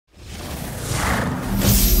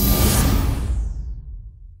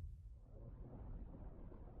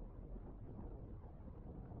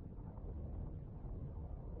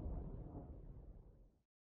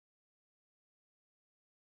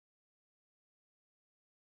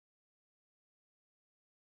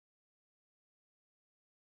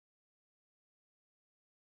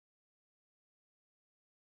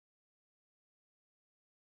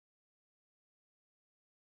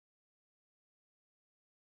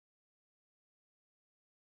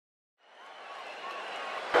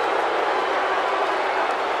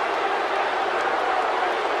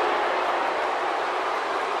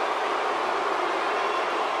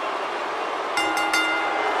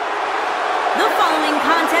following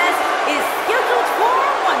contest is scheduled for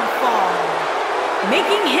one fall.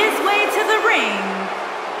 Making his way to the ring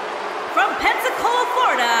from Pensacola,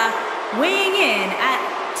 Florida, weighing in at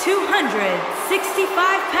 265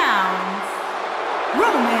 pounds,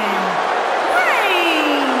 Roman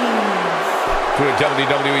Reigns. Two of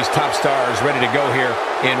WWE's top stars ready to go here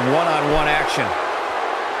in one-on-one action.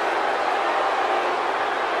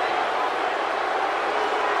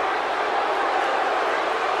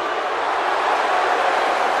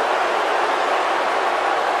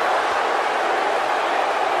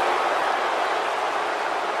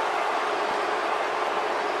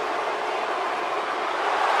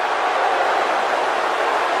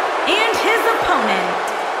 And his opponent,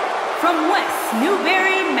 from West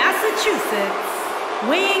Newbury, Massachusetts,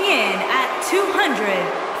 weighing in at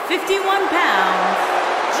 251 pounds,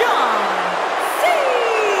 John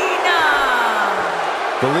Cena!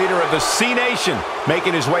 The leader of the C-Nation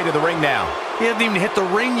making his way to the ring now. He hasn't even hit the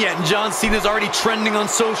ring yet, and John Cena's already trending on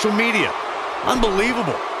social media.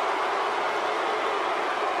 Unbelievable.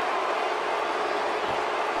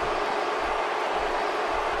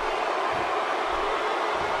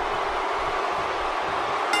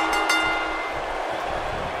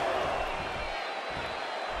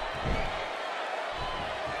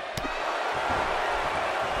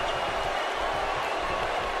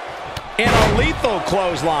 And a lethal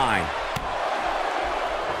clothesline.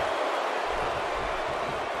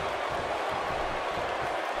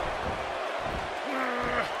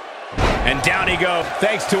 And down he goes,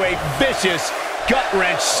 thanks to a vicious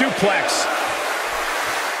gut-wrench suplex.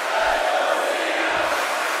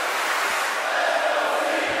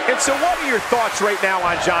 And so what are your thoughts right now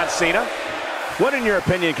on John Cena? What, in your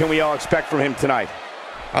opinion, can we all expect from him tonight?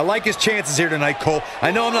 I like his chances here tonight, Cole. I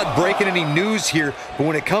know I'm not breaking any news here, but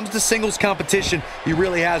when it comes to singles competition, he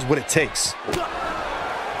really has what it takes.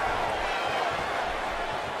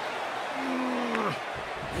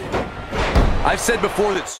 I've said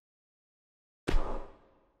before that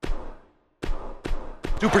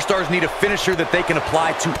superstars need a finisher that they can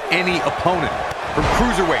apply to any opponent. From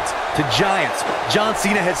cruiserweights to giants, John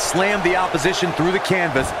Cena has slammed the opposition through the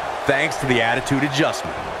canvas thanks to the attitude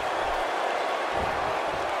adjustment.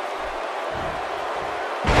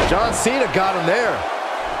 John Cena got him there.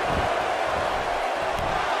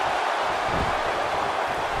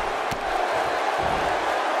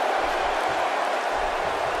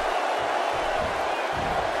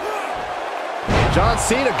 John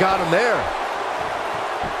Cena got him there.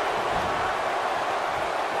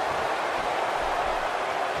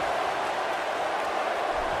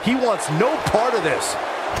 He wants no part of this.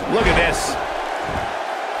 Look at this.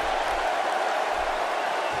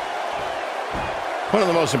 One of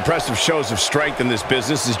the most impressive shows of strength in this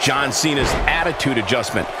business is John Cena's attitude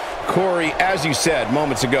adjustment. Corey, as you said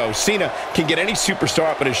moments ago, Cena can get any superstar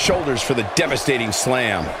up on his shoulders for the devastating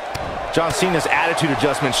slam. John Cena's attitude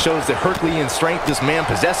adjustment shows the Herculean strength this man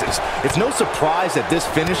possesses. It's no surprise that this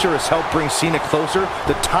finisher has helped bring Cena closer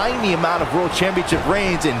the tiny amount of World Championship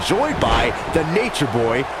reigns enjoyed by the Nature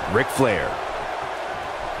Boy, Ric Flair.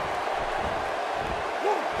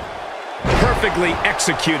 Perfectly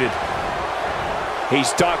executed. He's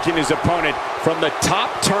stalking his opponent from the top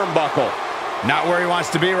turnbuckle. Not where he wants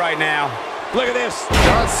to be right now. Look at this.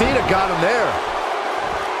 John Cena got him there.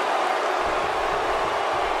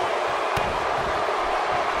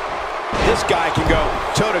 This guy can go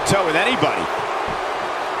toe-to-toe with anybody.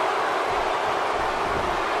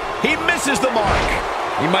 He misses the mark.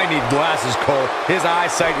 He might need glasses, Cole. His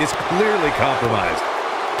eyesight is clearly compromised.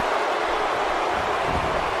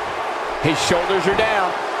 His shoulders are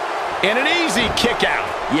down. And an easy kick out.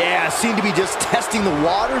 Yeah, seemed to be just testing the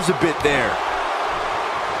waters a bit there.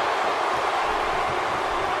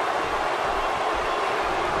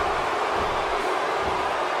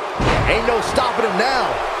 Ain't no stopping him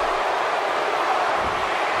now.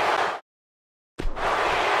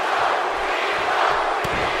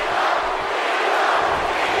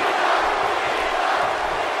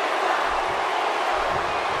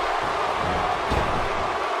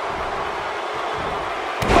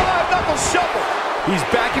 Shuffle. He's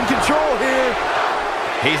back in control here.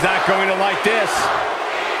 He's not going to like this.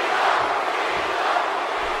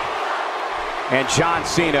 And John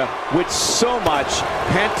Cena with so much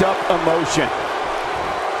pent-up emotion.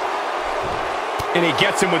 And he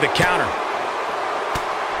gets him with the counter.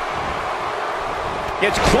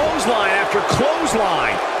 It's clothesline after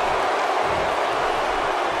clothesline.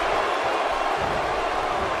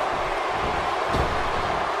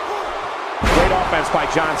 Great offense by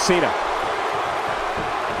John Cena.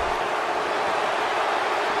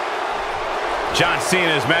 John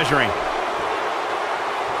Cena is measuring.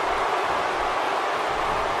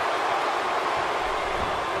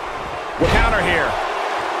 Counter here.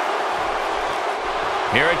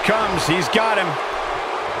 Here it comes. He's got him.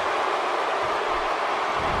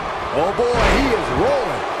 Oh boy, he is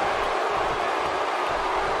rolling.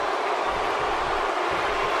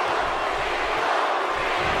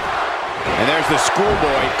 And there's the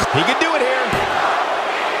schoolboy. He can do it here.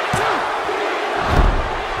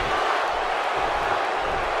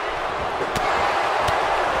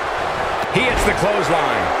 He hits the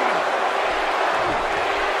clothesline.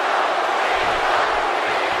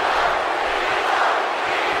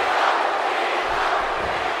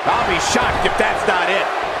 I'll be shocked if that's not it.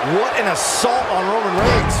 What an assault on Roman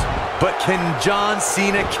Reigns. But can John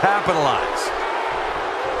Cena capitalize?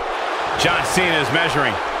 John Cena is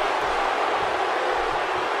measuring.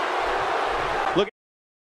 Look.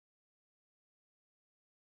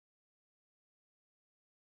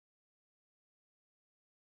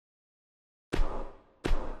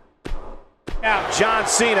 Now John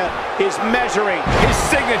Cena is measuring. His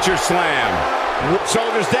signature slam.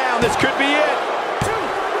 Shoulders down. This could be it.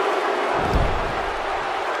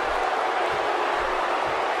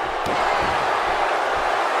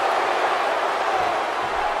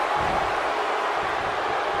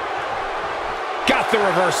 Got the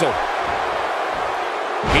reversal.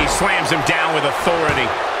 He slams him down with authority.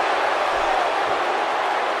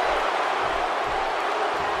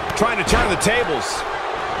 Trying to turn the tables.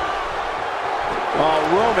 Oh,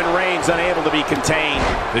 Roman Reigns unable to be contained.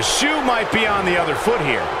 The shoe might be on the other foot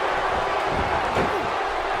here.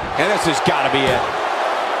 And this has got to be it.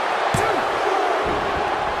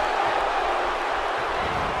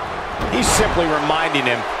 He's simply reminding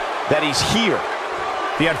him that he's here.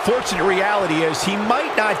 The unfortunate reality is he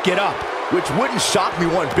might not get up. Which wouldn't shock me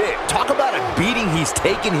one bit. Talk about a beating he's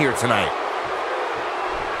taken here tonight.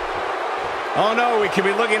 Oh no, we could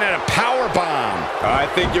be looking at a power bomb. I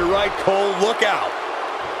think you're right, Cole. Look out.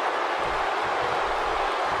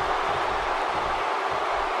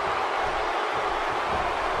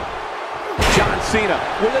 John Cena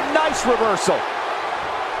with a nice reversal.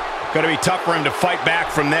 Going to be tough for him to fight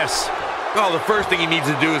back from this. Well, the first thing he needs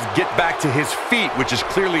to do is get back to his feet, which is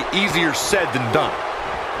clearly easier said than done.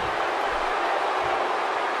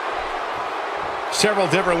 Several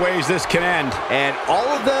different ways this can end. And all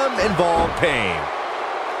of them involve pain.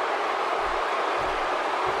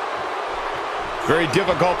 Very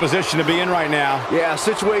difficult position to be in right now. Yeah,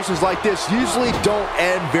 situations like this usually don't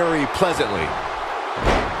end very pleasantly.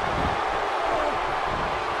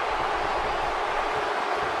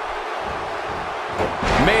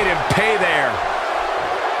 Made him pay there.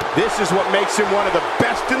 This is what makes him one of the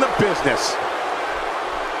best in the business.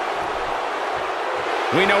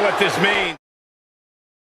 We know what this means.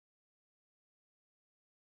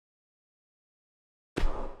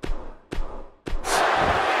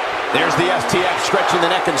 There's the STF stretching the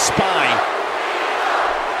neck and spine.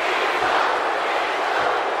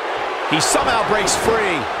 He somehow breaks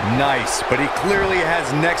free. Nice, but he clearly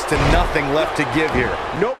has next to nothing left to give here.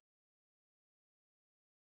 Nope.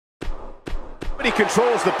 But he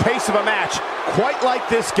controls the pace of a match quite like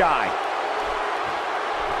this guy.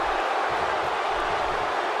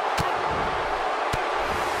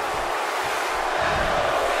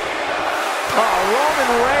 Oh, Roman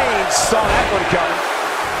Reigns saw that one coming.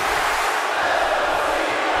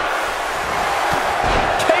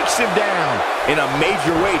 Him down in a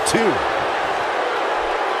major way, too.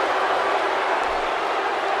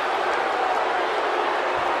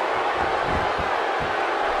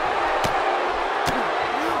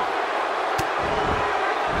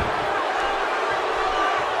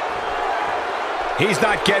 He's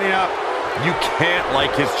not getting up. You can't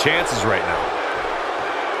like his chances right now.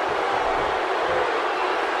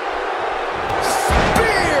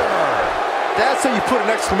 Spear! That's how you put an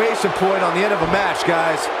exclamation point on the end of a match,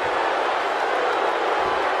 guys.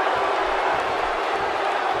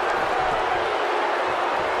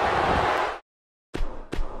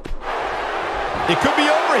 It could be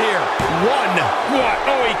over here. One. What?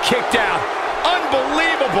 Oh, he kicked out.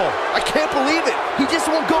 Unbelievable. I can't believe it. He just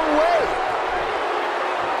won't go away.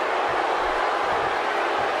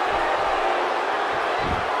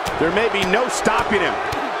 There may be no stopping him.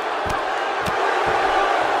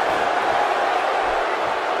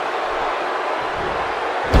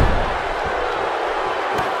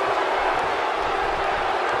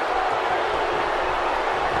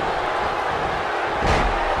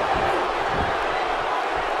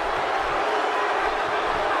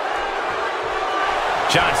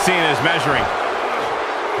 John Cena is measuring.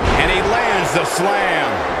 And he lands the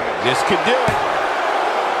slam. This could do it.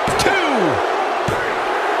 Two.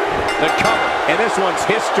 The cover. And this one's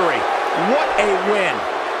history. What a win.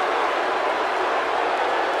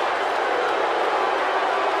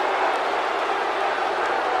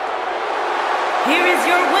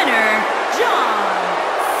 John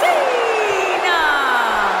Cena.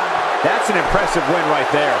 That's an impressive win right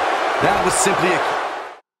there. That was simply a